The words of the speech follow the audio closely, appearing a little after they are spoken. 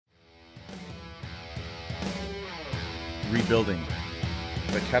rebuilding.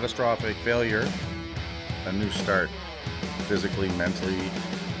 A catastrophic failure, a new start. Physically, mentally,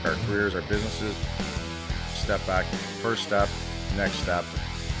 our careers, our businesses. Step back, first step, next step.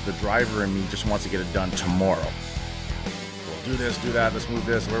 The driver in me just wants to get it done tomorrow. We'll do this, do that, let's move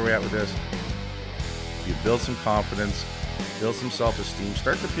this, where are we at with this? You build some confidence, build some self-esteem,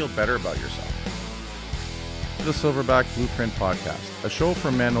 start to feel better about yourself. The Silverback Blueprint Podcast, a show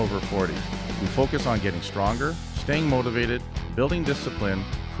for men over 40 who focus on getting stronger, staying motivated, building discipline,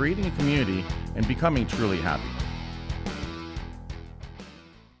 creating a community, and becoming truly happy.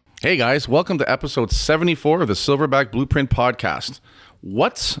 Hey guys, welcome to episode 74 of the Silverback Blueprint Podcast.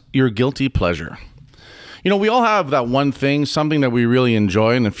 What's your guilty pleasure? You know, we all have that one thing, something that we really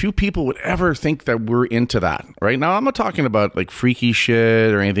enjoy, and a few people would ever think that we're into that, right? Now, I'm not talking about like freaky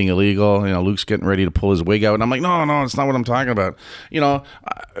shit or anything illegal. You know, Luke's getting ready to pull his wig out, and I'm like, no, it's not what I'm talking about. You know,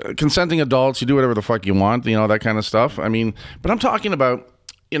 consenting adults, you do whatever the fuck you want, you know, that kind of stuff. I mean, but I'm talking about,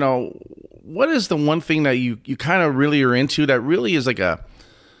 you know, what is the one thing that you kind of really are into that really is like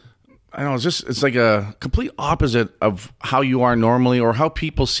it's like a complete opposite of how you are normally or how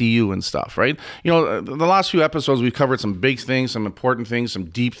people see you and stuff, right? You know, the last few episodes, we've covered some big things, some important things, some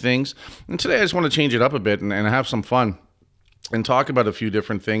deep things. And today I just want to change it up a bit and have some fun and talk about a few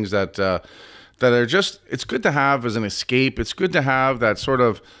different things that are just, it's good to have as an escape. It's good to have that sort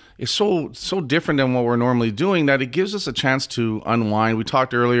of, it's so different than what we're normally doing that it gives us a chance to unwind. We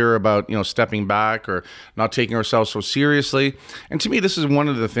talked earlier about, you know, stepping back or not taking ourselves so seriously. And to me, this is one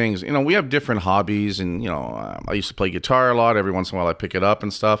of the things, you know, we have different hobbies and, you know, I used to play guitar a lot. Every once in a while I pick it up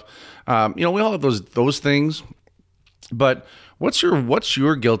and stuff. You know, we all have those things, but what's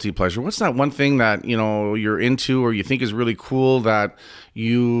your guilty pleasure? What's that one thing that, you know, you're into or you think is really cool that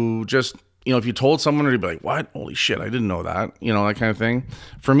you just, you know, if you told someone, they'd be like, what? Holy shit, I didn't know that. You know, that kind of thing.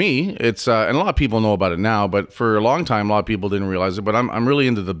 For me, it's, and a lot of people know about it now, but for a long time, a lot of people didn't realize it, but I'm really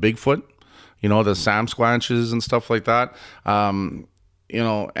into the Bigfoot, you know, the Sasquatches and stuff like that. You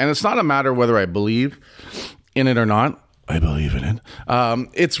know, and it's not a matter whether I believe in it or not. I believe in it.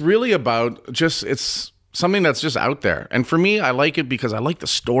 It's really about it's something that's just out there. And for me, I like it because I like the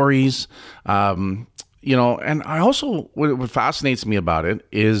stories, you know, and I also, what fascinates me about it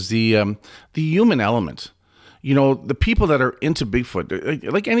is the human element. You know, the people that are into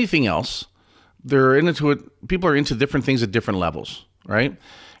Bigfoot, like anything else, they're into it. People are into different things at different levels, right?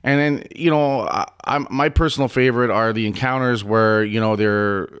 And then, you know, my personal favorite are the encounters where, you know,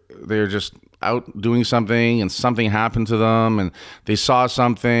 they're just out doing something and something happened to them and they saw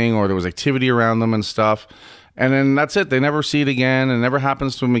something or there was activity around them and stuff. And then that's it. They never see it again. It never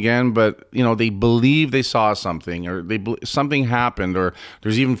happens to them again. But, you know, they believe they saw something or something happened or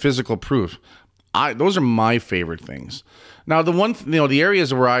there's even physical proof. Those are my favorite things. Now, the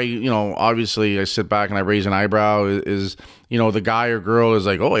areas where obviously I sit back and I raise an eyebrow is, you know, the guy or girl is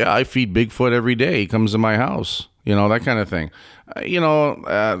like, oh, yeah, I feed Bigfoot every day. He comes to my house, you know, that kind of thing. I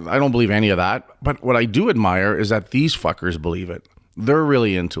don't believe any of that. But what I do admire is that these fuckers believe it. They're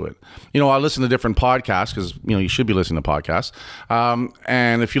really into it. You know, I listen to different podcasts because, you know, you should be listening to podcasts.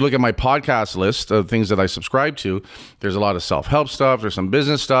 And if you look at my podcast list of things that I subscribe to, there's a lot of self-help stuff. There's some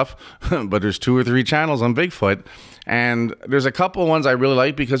business stuff, but there's 2 or 3 channels on Bigfoot. And there's a couple ones I really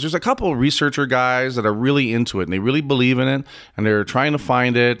like because there's a couple researcher guys that are really into it and they really believe in it and they're trying to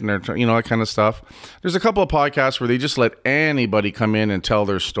find it and they're, you know, that kind of stuff. There's a couple of podcasts where they just let anybody come in and tell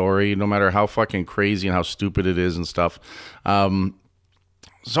their story, no matter how fucking crazy and how stupid it is and stuff.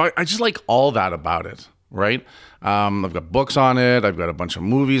 So I just like all that about it, right? I've got books on it. I've got a bunch of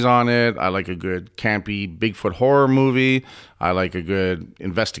movies on it. I like a good campy Bigfoot horror movie. I like a good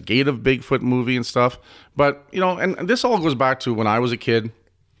investigative Bigfoot movie and stuff. But, you know, and this all goes back to when I was a kid.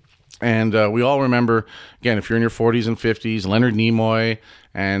 And we all remember, again, if you're in your 40s and 50s, Leonard Nimoy.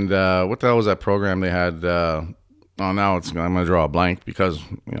 And what the hell was that program they had? Now I'm going to draw a blank because,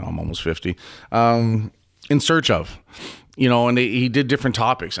 you know, I'm almost 50. In Search Of. You know, and he did different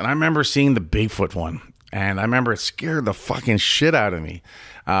topics. And I remember seeing the Bigfoot one. And I remember it scared the fucking shit out of me.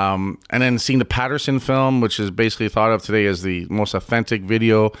 And then seeing the Patterson film, which is basically thought of today as the most authentic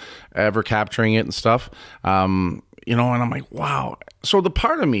video ever capturing it and stuff. You know, and I'm like, wow. So the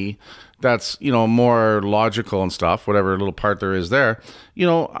part of me that's, you know, more logical and stuff, whatever little part there is there, you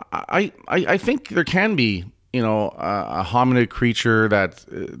know, I think there can be, you know, a hominid creature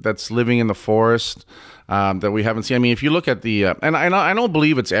that's living in the forest, that we haven't seen. I mean, if you look at the, and I don't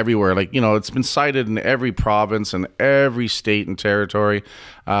believe it's everywhere. Like, it's been cited in every province and every state and territory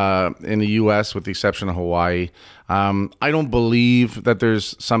in the U.S. with the exception of Hawaii. I don't believe that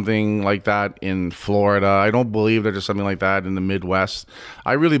there's something like that in Florida. I don't believe that there's something like that in the Midwest.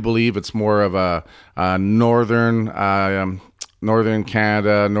 I really believe it's more of a northern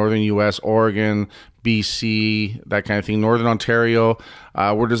Canada, northern U.S., Oregon, BC, that kind of thing, northern Ontario,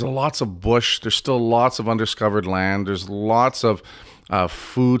 where there's lots of bush. There's still lots of undiscovered land. There's lots of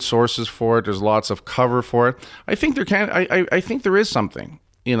food sources for it. There's lots of cover for it. I think I think there is something.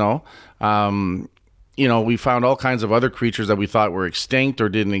 We found all kinds of other creatures that we thought were extinct or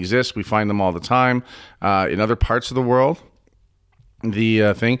didn't exist. We find them all the time in other parts of the world.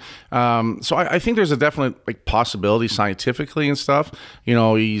 The thing. So I think there's a definite possibility scientifically and stuff.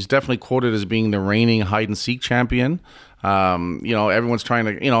 He's definitely quoted as being the reigning hide and seek champion. Everyone's trying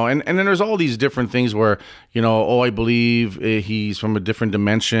to, and then there's all these different things where, I believe he's from a different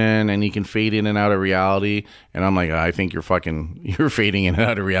dimension and he can fade in and out of reality. And I'm like, I think you're fading in and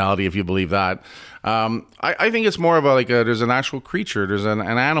out of reality if you believe that. I think it's more of there's an actual creature, there's an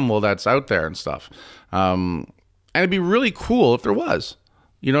animal that's out there and stuff. And it'd be really cool if there was.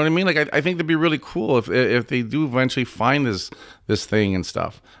 You know what I mean? I think it'd be really cool if they do eventually find this thing and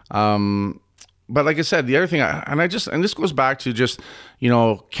stuff. But like I said, the other thing, and this goes back to just,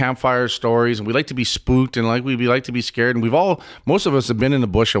 campfire stories, and we like to be spooked and we like to be scared. And most of us have been in the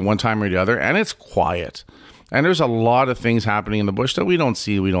bush at one time or the other, and it's quiet. And there's a lot of things happening in the bush that we don't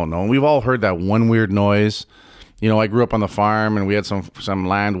see, we don't know. And we've all heard that one weird noise. I grew up on the farm, and we had some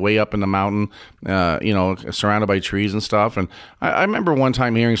land way up in the mountain, surrounded by trees and stuff. And I remember one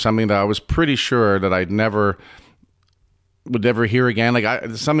time hearing something that I was pretty sure that would never hear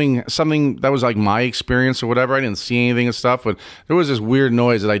again. Something that was my experience or whatever. I didn't see anything and stuff, but there was this weird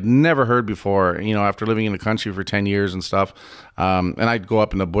noise that I'd never heard before, after living in the country for 10 years and stuff. And I'd go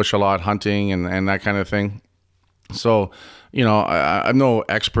up in the bush a lot hunting and that kind of thing. So, I'm no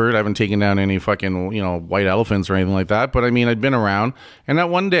expert. I haven't taken down any fucking, white elephants or anything like that. But I mean, I'd been around. And that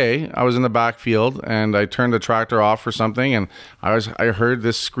one day I was in the backfield and I turned the tractor off for something. And I heard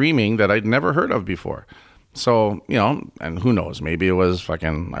this screaming that I'd never heard of before. So, and who knows, maybe it was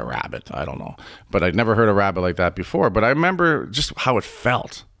fucking a rabbit. I don't know. But I'd never heard a rabbit like that before. But I remember just how it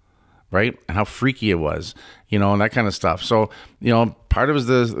felt. Right? And how freaky it was, and that kind of stuff. So, part of it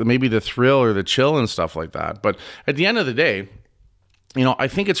is maybe the thrill or the chill and stuff like that. But at the end of the day, I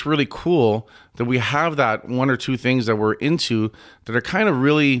think it's really cool that we have that one or two things that we're into that are kind of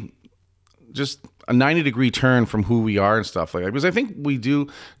really just a 90-degree turn from who we are and stuff like that. Because I think we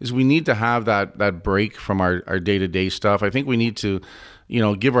need to have that break from our day-to-day stuff. I think we need to,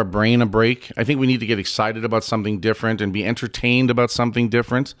 give our brain a break. I think we need to get excited about something different and be entertained about something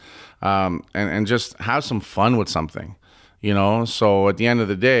different, and just have some fun with something, So at the end of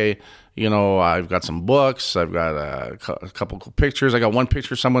the day, I've got some books. I've got a couple cool pictures. I got one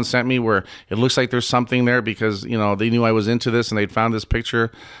picture someone sent me where it looks like there's something there because, they knew I was into this and they'd found this picture.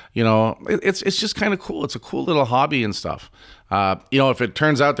 It's just kind of cool. It's a cool little hobby and stuff. If it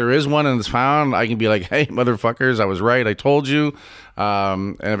turns out there is one and it's found, I can be like, hey, motherfuckers, I was right. I told you.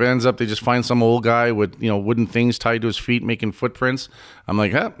 And if it ends up they just find some old guy with, wooden things tied to his feet making footprints, I'm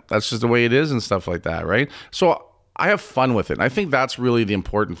like, that's just the way it is and stuff like that, right? So I have fun with it. And I think that's really the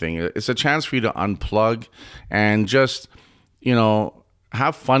important thing. It's a chance for you to unplug and just,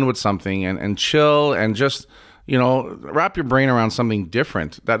 have fun with something and chill and just, wrap your brain around something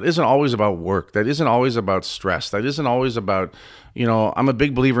different that isn't always about work, that isn't always about stress, that isn't always about, I'm a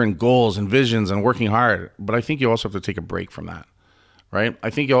big believer in goals and visions and working hard, but I think you also have to take a break from that. Right? I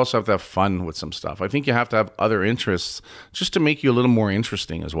think you also have to have fun with some stuff. I think you have to have other interests just to make you a little more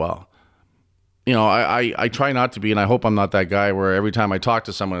interesting as well. I try not to be, and I hope I'm not that guy where every time I talk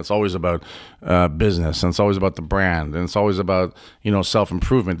to someone, it's always about business, and it's always about the brand, and it's always about,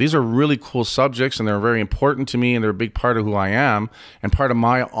 self-improvement. These are really cool subjects, and they're very important to me, and they're a big part of who I am, and part of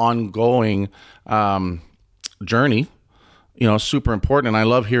my ongoing journey. Super important. And I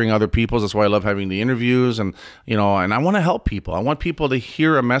love hearing other people's. That's why I love having the interviews and I want to help people. I want people to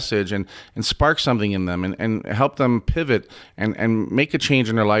hear a message and spark something in them and help them pivot and make a change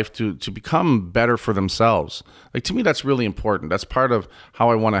in their life to become better for themselves. To me, that's really important. That's part of how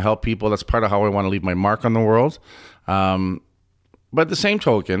I want to help people. That's part of how I want to leave my mark on the world. But at the same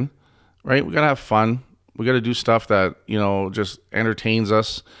token, right, we got to have fun. We got to do stuff that, just entertains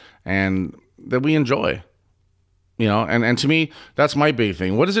us and that we enjoy. And to me, that's my big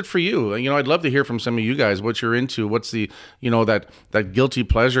thing. What is it for you? I'd love to hear from some of you guys what you're into. What's the, that guilty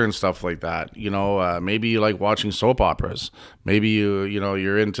pleasure and stuff like that. Maybe you like watching soap operas. Maybe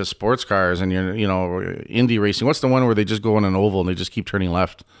you're into sports cars and you're, indie racing. What's the one where they just go in an oval and they just keep turning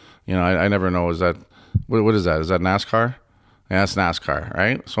left? I never know. Is that, what is that? Is that NASCAR? Yeah, that's NASCAR,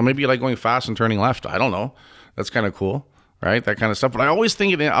 right? So maybe you like going fast and turning left. I don't know. That's kind of cool. Right? That kind of stuff. But I always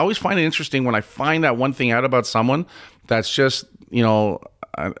find it interesting when I find that one thing out about someone that's just,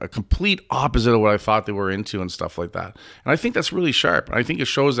 a complete opposite of what I thought they were into and stuff like that. And I think that's really sharp. I think it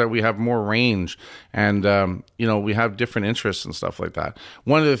shows that we have more range and, we have different interests and stuff like that.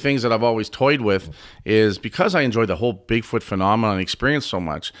 One of the things that I've always toyed with is because I enjoy the whole Bigfoot phenomenon and experience so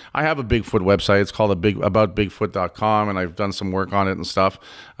much, I have a Bigfoot website. It's called aboutbigfoot.com, and I've done some work on it and stuff.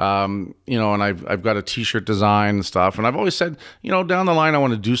 And I've got a t-shirt design and stuff. And I've always said, down the line, I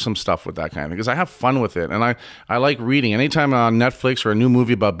want to do some stuff with that kind of thing because I have fun with it. And I like reading. Anytime on Netflix or a new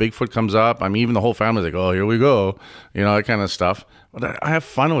movie about Bigfoot comes up, even the whole family's like, oh, here we go, that kind of stuff. But I have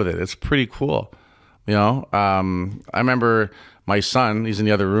fun with it. It's pretty cool. I remember my son, he's in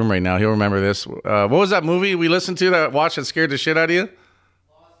the other room right now. He'll remember this. What was that movie we listened to that scared the shit out of you?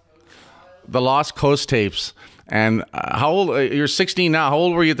 The Lost Coast Tapes. And how old, you're 16 now. How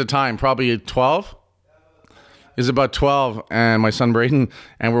old were you at the time? Probably 12? Is about 12, and my son Braden,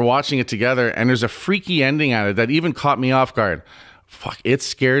 and we're watching it together, and there's a freaky ending at it that even caught me off guard. Fuck, it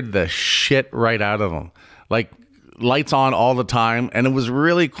scared the shit right out of him. Like, lights on all the time, and it was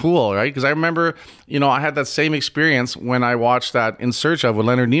really cool, right? Because I remember, I had that same experience when I watched that In Search Of with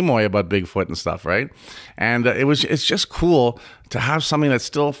Leonard Nimoy about Bigfoot and stuff, right? And it's just cool to have something that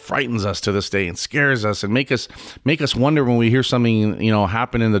still frightens us to this day and scares us and make us wonder when we hear something,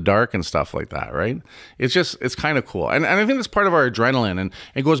 happen in the dark and stuff like that, right? It's kind of cool. And I think that's part of our adrenaline. And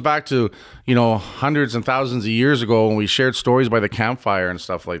it goes back to, hundreds and thousands of years ago when we shared stories by the campfire and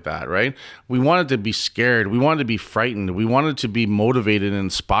stuff like that, right? We wanted to be scared. We wanted to be frightened. We wanted to be motivated and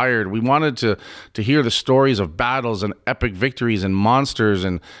inspired. We wanted to hear the stories of battles and epic victories and monsters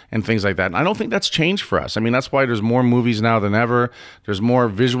and things like that. And I don't think that's changed for us. That's why there's more movies now than ever. There's more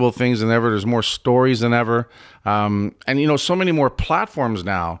visual things than ever. There's more stories than ever. And, so many more platforms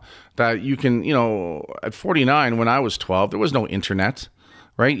now that you can, at 49, when I was 12, there was no internet,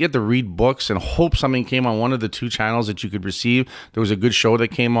 right? You had to read books and hope something came on one of the two channels that you could receive. There was a good show that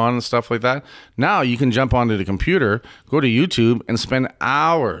came on and stuff like that. Now you can jump onto the computer, go to YouTube and spend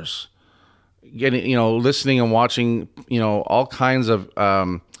hours getting, listening and watching, all kinds of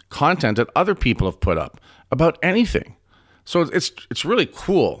content that other people have put up about anything. So it's really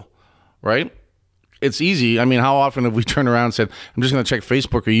cool, right? It's easy. How often have we turned around and said, I'm just going to check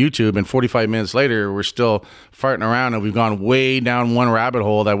Facebook or YouTube, and 45 minutes later, we're still farting around and we've gone way down one rabbit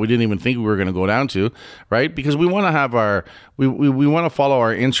hole that we didn't even think we were going to go down to, right? Because we want to have we want to follow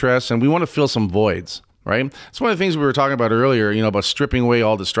our interests and we want to fill some voids. Right? It's one of the things we were talking about earlier, about stripping away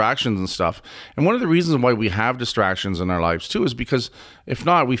all distractions and stuff. And one of the reasons why we have distractions in our lives too is because if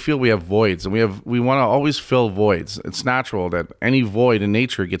not, we feel we have voids, and we want to always fill voids. It's natural that any void in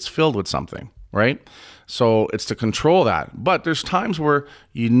nature gets filled with something, right? So it's to control that. But there's times where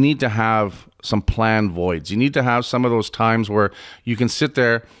you need to have some planned voids. You need to have some of those times where you can sit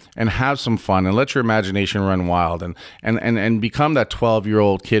there and have some fun and let your imagination run wild and become that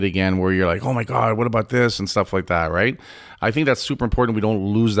 12-year-old kid again where you're like, oh my God, what about this and stuff like that, right? I think that's super important. We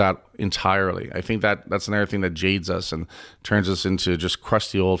don't lose that entirely. I think that's another thing that jades us and turns us into just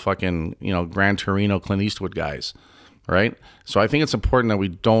crusty old fucking, Gran Torino, Clint Eastwood guys, right? So I think it's important that we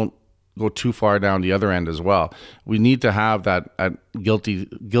don't go too far down the other end as well. We need to have that guilty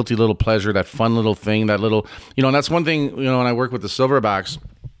little pleasure, that fun little thing, that little, and that's one thing, when I work with the Silverbacks,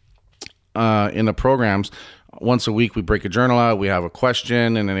 in the programs, once a week we break a journal out, we have a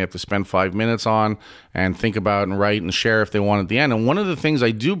question, and then they have to spend 5 minutes on and think about and write and share if they want at the end. And one of the things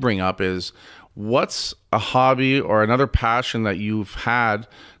I do bring up is, what's a hobby or another passion that you've had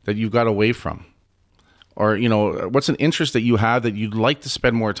that you got away from? Or, what's an interest that you have that you'd like to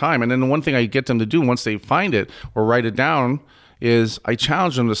spend more time? And then the one thing I get them to do once they find it or write it down is I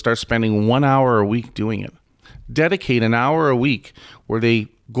challenge them to start spending 1 hour a week doing it. Dedicate an hour a week where they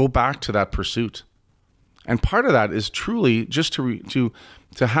go back to that pursuit. And part of that is truly just to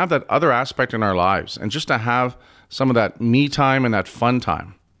have that other aspect in our lives and just to have some of that me time and that fun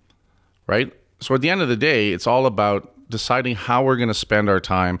time, right? So at the end of the day, it's all about deciding how we're going to spend our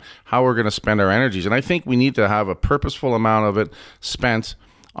time, how we're going to spend our energies. And I think we need to have a purposeful amount of it spent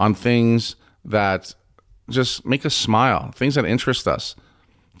on things that just make us smile, things that interest us,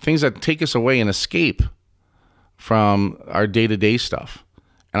 things that take us away and escape from our day-to-day stuff.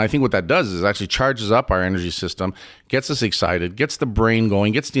 And I think what that does is it actually charges up our energy system, gets us excited, gets the brain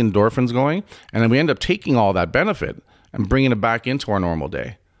going, gets the endorphins going, and then we end up taking all that benefit and bringing it back into our normal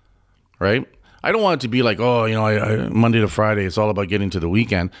day, right? I don't want it to be like, oh, Monday to Friday, it's all about getting to the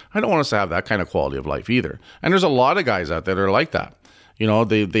weekend. I don't want us to have that kind of quality of life either. And there's a lot of guys out there that are like that.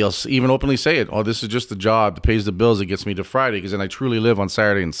 They'll even openly say it. Oh, this is just the job that pays the bills that gets me to Friday because then I truly live on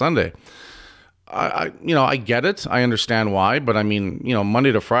Saturday and Sunday. I get it. I understand why. But I mean,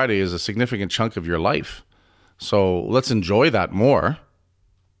 Monday to Friday is a significant chunk of your life. So let's enjoy that more,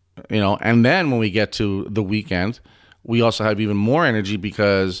 and then when we get to the weekend, we also have even more energy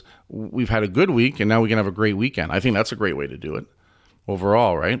because we've had a good week and now we can have a great weekend. I think that's a great way to do it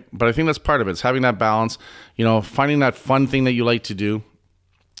overall, right? But I think that's part of it. It's having that balance, finding that fun thing that you like to do,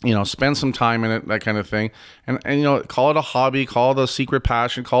 spend some time in it, that kind of thing. And call it a hobby, call it a secret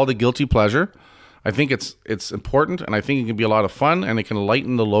passion, call it a guilty pleasure. I think it's important, and I think it can be a lot of fun, and it can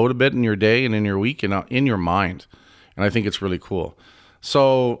lighten the load a bit in your day and in your week and in your mind. And I think it's really cool.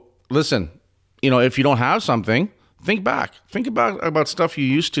 So listen, if you don't have something, think back. Think about stuff you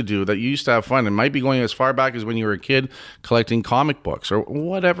used to do that you used to have fun. It might be going as far back as when you were a kid collecting comic books or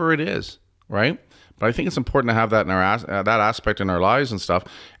whatever it is, right? But I think it's important to have that in that aspect in our lives and stuff,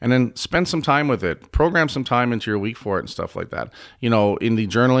 and then spend some time with it. Program some time into your week for it and stuff like that. In the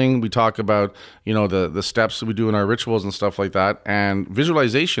journaling, we talk about the steps that we do in our rituals and stuff like that, and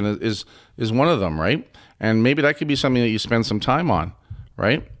visualization is one of them, right? And maybe that could be something that you spend some time on,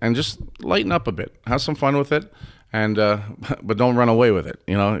 right? And just lighten up a bit, have some fun with it, and but don't run away with it.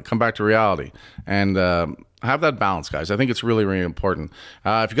 Come back to reality and have that balance, guys. I think it's really, really important.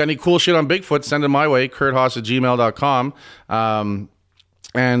 If you got any cool shit on Bigfoot, send it my way, kurthaas@gmail.com.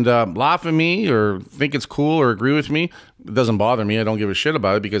 And laugh at me or think it's cool or agree with me. It doesn't bother me. I don't give a shit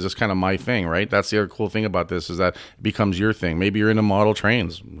about it because it's kind of my thing, right? That's the other cool thing about this is that it becomes your thing. Maybe you're into model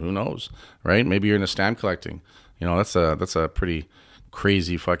trains. Who knows, right? Maybe you're into stamp collecting. That's a pretty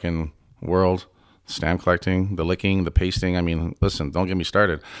crazy fucking world. Stamp collecting, the licking, the pasting. I mean, listen, don't get me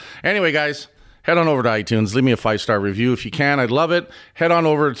started. Anyway, guys, head on over to iTunes. Leave me a 5-star review if you can. I'd love it. Head on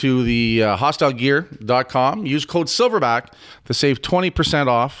over to the hostilegear.com. Use code Silverback to save 20%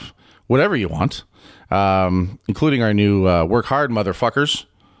 off whatever you want, including our new Work Hard Motherfuckers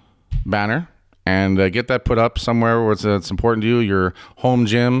banner. And get that put up somewhere where it's important to you, your home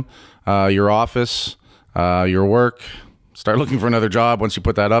gym, your office, your work. Start looking for another job once you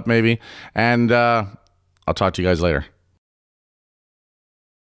put that up, maybe. And I'll talk to you guys later.